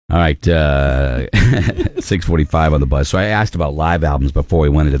All right, 6:45 on the bus. So I asked about live albums before we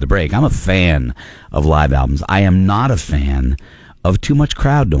went into the break. I'm a fan of live albums. I am not a fan of too much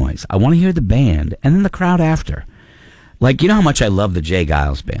crowd noise. I want to hear the band and then the crowd after. Like, you know how much I love the Jay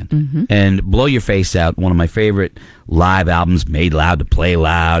Giles Band? Mm-hmm. And Blow Your Face Out, one of my favorite live albums, Made Loud to Play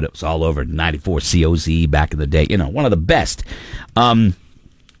Loud. It was all over 94 COZ back in the day. You know, one of the best. And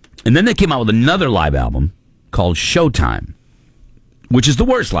then they came out with another live album called Showtime, which is the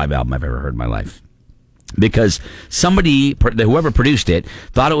worst live album I've ever heard in my life. Because whoever produced it,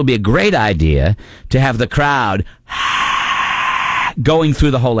 thought it would be a great idea to have the crowd going through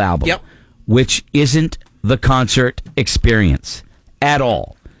the whole album. Yep. Which isn't the concert experience at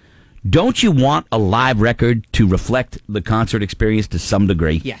all. Don't you want a live record to reflect the concert experience to some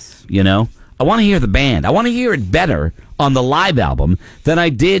degree? Yes. You know? I want to hear the band. I want to hear it better on the live album than I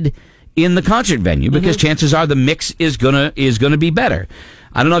did in the concert venue, because chances are the mix is gonna be better.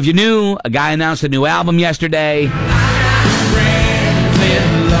 I don't know if you knew, a guy announced a new album yesterday.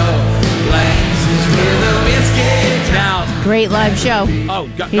 Now, Great live show.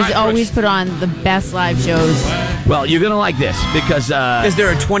 He's always first. put on the best live shows. Well, you're gonna like this because Is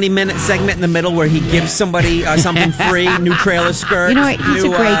there a 20-minute segment in the middle where he gives somebody something free? New trailer skirt. You know what? He's a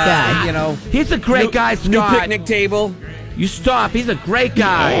great guy. he's a great guy. New Scott. picnic table. You stop. He's a great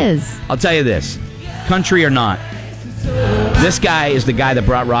guy. He is. I'll tell you this, country or not, this guy is the guy that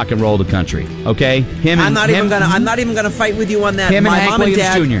brought rock and roll to country. Okay, I'm not even gonna fight with you on that. Him and My Hank mom and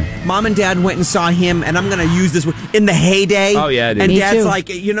Williams dad, Jr. Mom and dad went and saw him, and I'm gonna use this in the heyday. Oh, yeah, dude. And Me Dad's too.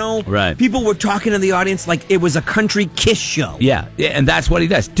 like, Right. People were talking in the audience like it was a country Kiss show. Yeah, and that's what he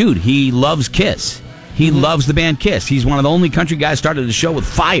does, dude. He loves Kiss. He loves the band Kiss. He's one of the only country guys started the show with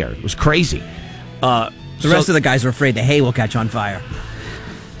fire. It was crazy. The rest of the guys are afraid the hay will catch on fire.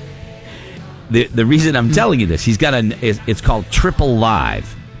 The reason I'm telling you this, he's got it's called Triple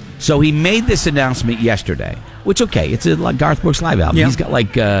Live. So he made this announcement yesterday, which, okay, it's a Garth Brooks live album. Yeah. He's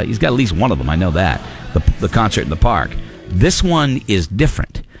got at least one of them. I know that, the concert in the park. This one is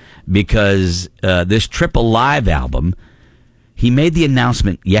different because this Triple Live album, he made the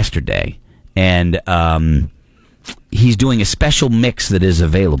announcement yesterday, and he's doing a special mix that is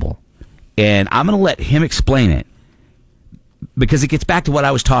available. And I'm going to let him explain it, because it gets back to what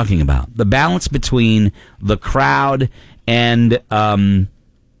I was talking about. The balance between the crowd and the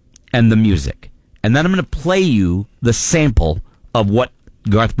music. And then I'm going to play you the sample of what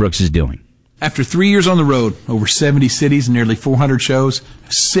Garth Brooks is doing. After 3 years on the road, over 70 cities and nearly 400 shows,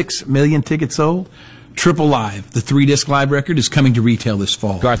 6 million tickets sold, Triple Live, the 3-disc live record, is coming to retail this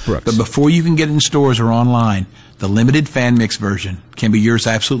fall. Garth Brooks. But before you can get it in stores or online, the limited fan mix version can be yours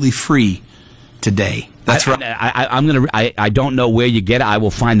absolutely free today. That's right. I don't know where you get it. I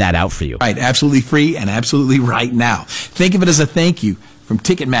will find that out for you. Right, absolutely free and absolutely right now. Think of it as a thank you from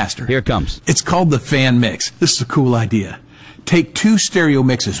Ticketmaster. Here it comes. It's called the Fan Mix. This is a cool idea. Take 2 stereo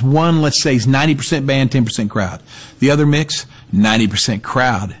mixes. One, let's say, is 90% band, 10% crowd. The other mix, 90%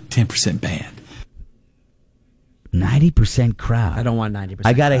 crowd, 10% band. 90% crowd. I don't want 90%.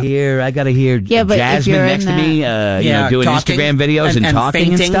 I gotta hear Yeah, but if Jasmine you're next in to me, doing talking Instagram videos and talking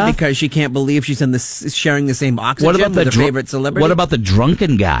fainting and stuff. because she can't believe she's sharing the same oxygen What about with the her favorite celebrity. What about the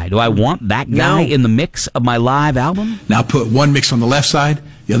drunken guy? Do I want that guy in the mix of my live album? Now put one mix on the left side,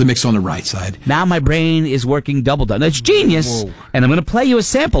 the other mix on the right side. Now my brain is working double time. That's genius. Whoa. And I'm going to play you a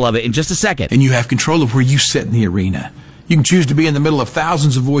sample of it in just a second. And you have control of where you sit in the arena. You can choose to be in the middle of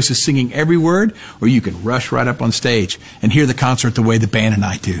thousands of voices singing every word, or you can rush right up on stage and hear the concert the way the band and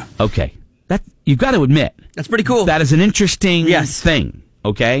I do. Okay. That you've got to admit. That's pretty cool. That is an interesting Yes. thing.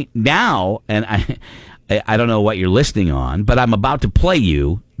 Okay? Now, and I don't know what you're listening on, but I'm about to play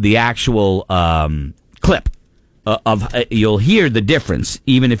you the actual clip of you'll hear the difference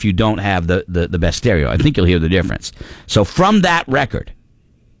even if you don't have the best stereo. I think you'll hear the difference. So from that record,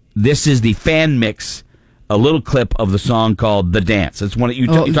 this is the fan mix, a little clip of the song called "The Dance." That's one that you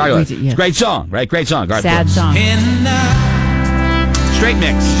talk about. yeah. It's a great song, right? Great song. Garth Sad Brooks. song. Straight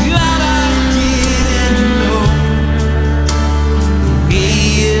mix.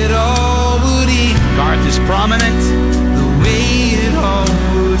 Garth is prominent.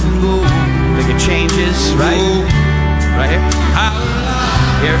 I think it changes, right? Right here.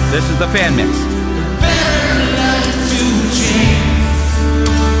 Here, this is the fan mix.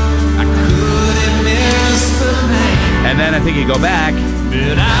 And then I think you go back.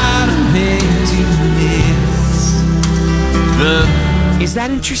 Is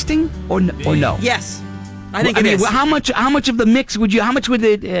that interesting or no? Yes. I think it is. How much of the mix would you? How much would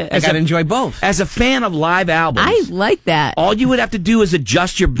it? I gotta enjoy both. As a fan of live albums, I like that. all you would have to do is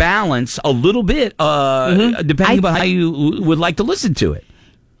adjust your balance a little bit, depending upon how you would like to listen to it.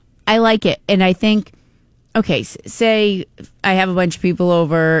 I like it. And I think, okay, say I have a bunch of people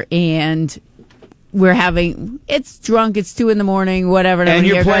over and it's drunk, it's 2 a.m, whatever. And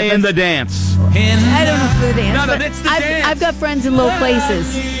you're playing the dance. I don't know if it's the dance. No, but that's the dance. I've got friends in low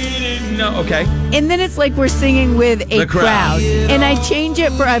places. No, okay. And then it's like we're singing with a The crowd. And I change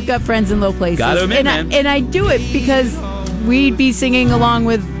it for I've got friends in low places. Gotta admit, man. And I do it because we'd be singing along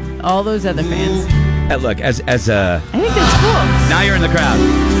with all those other fans. Look, as I think that's cool. now you're in the crowd.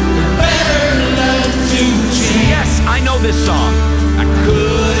 Yes, I know this song. I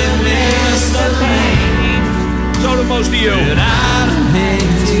couldn't miss the pain. So do most of you.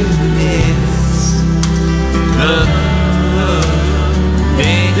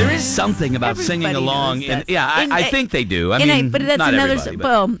 There is something about singing Everybody along. knows that. I think they do. I mean, but that's not another. everybody, but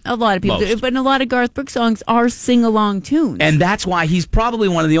Well, a lot of people do. most. But a lot of Garth Brooks songs are sing-along tunes. And that's why he's probably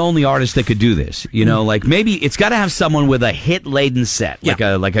one of the only artists that could do this. You know, like maybe it's got to have someone with a hit-laden set,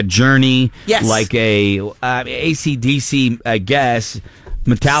 like a Journey, Yes. like a AC/DC, I guess,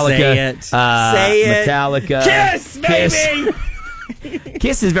 Metallica. Say it. Say it. Metallica. Kiss, baby!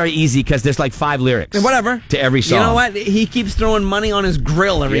 Kiss is very easy because there's like 5 lyrics. Whatever. To every song. You know what? He keeps throwing money on his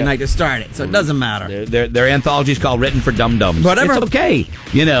grill every Yeah. night to start it, so it doesn't matter. Their anthology's called Written for Dum Dums. Whatever. It's okay.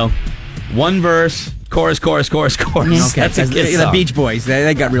 You know, one verse, chorus. Okay, That's a Kiss the song. Beach Boys,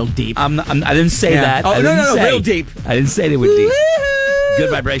 they got real deep. I didn't say Yeah. that. Oh, I didn't no, say. real deep. I didn't say they were deep. Good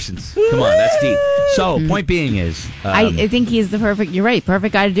vibrations. Come on, that's deep. So, point being is, I think he's the perfect. You're right,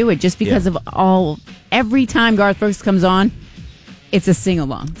 perfect guy to do it. Just because Yeah. of every time Garth Brooks comes on, it's a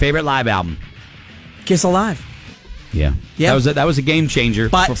sing-along. favorite live album. Kiss Alive. Yeah, Yeah. that was a game changer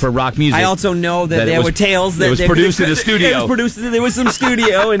But for rock music. I also know that it there was- were tales that it was they- produced in a It studio. was produced. There was some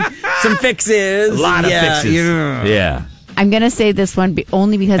studio and some fixes. A lot of Yeah, fixes. yeah. Yeah. I'm gonna say this one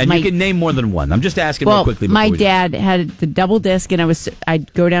only because And you can name more than one. I'm just asking real quickly. my before we- dad had the double disc, and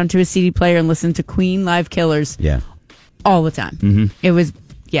I'd go down to a CD player and listen to Queen Live Killers Yeah. all the time. Mm-hmm. It was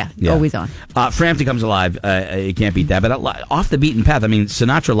always on. Frampton Comes Alive. You can't beat that. But off the beaten path, I mean,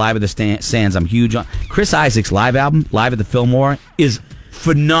 Sinatra Live at the Sands, I'm huge on. Chris Isaak's live album, Live at the Fillmore, is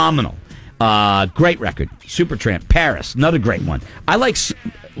phenomenal. Great record. Supertramp, Paris, another great one. I like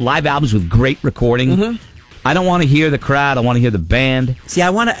live albums with great recording. Mm-hmm. I don't want to hear the crowd. I want to hear the band. See, I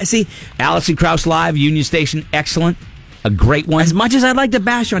want to see. Alison Krauss Live, Union Station, excellent. A great one. As much as I'd like to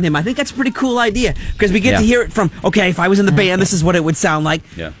bash on him, I think that's a pretty cool idea because we get to hear it from. Okay, if I was in the band, this is what it would sound like.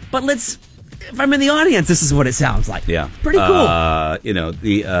 Yeah. But if I'm in the audience, this is what it sounds like. Yeah. Pretty cool. You know,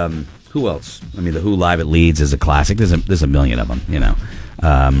 the who else? I mean, the Who Live at Leeds is a classic. There's a million of them, you know.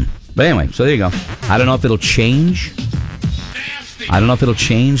 But anyway, so there you go. I don't know if it'll change. I don't know if it'll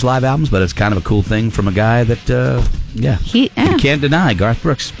change live albums, but it's kind of a cool thing from a guy that, you can't deny. Garth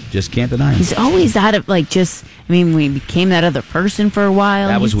Brooks, just can't deny him. He's always out of we became that other person for a while.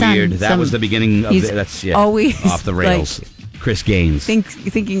 That was He's done weird. That was the beginning of he's that's always off the rails. Chris Gaines.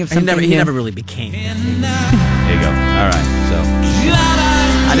 thinking of He something. he never really became. There you go. All right. So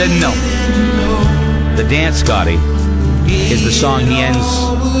I didn't know. The Dance, Scotty, is the song he ends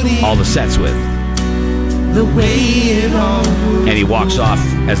all the sets with. And he walks off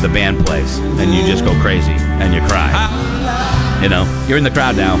as the band plays, and you just go crazy and you cry. You know, you're in the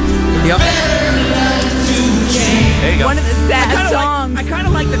crowd now. Yep. There you go. One of the sad songs. I kind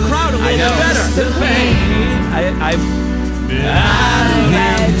of like the crowd a little I know. bit better. I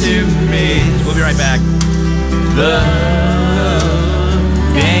had to miss. We'll be right back. The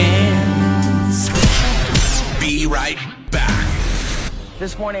dance. Be right back.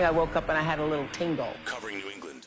 This morning I woke up and I had a little tingle. Covering New England.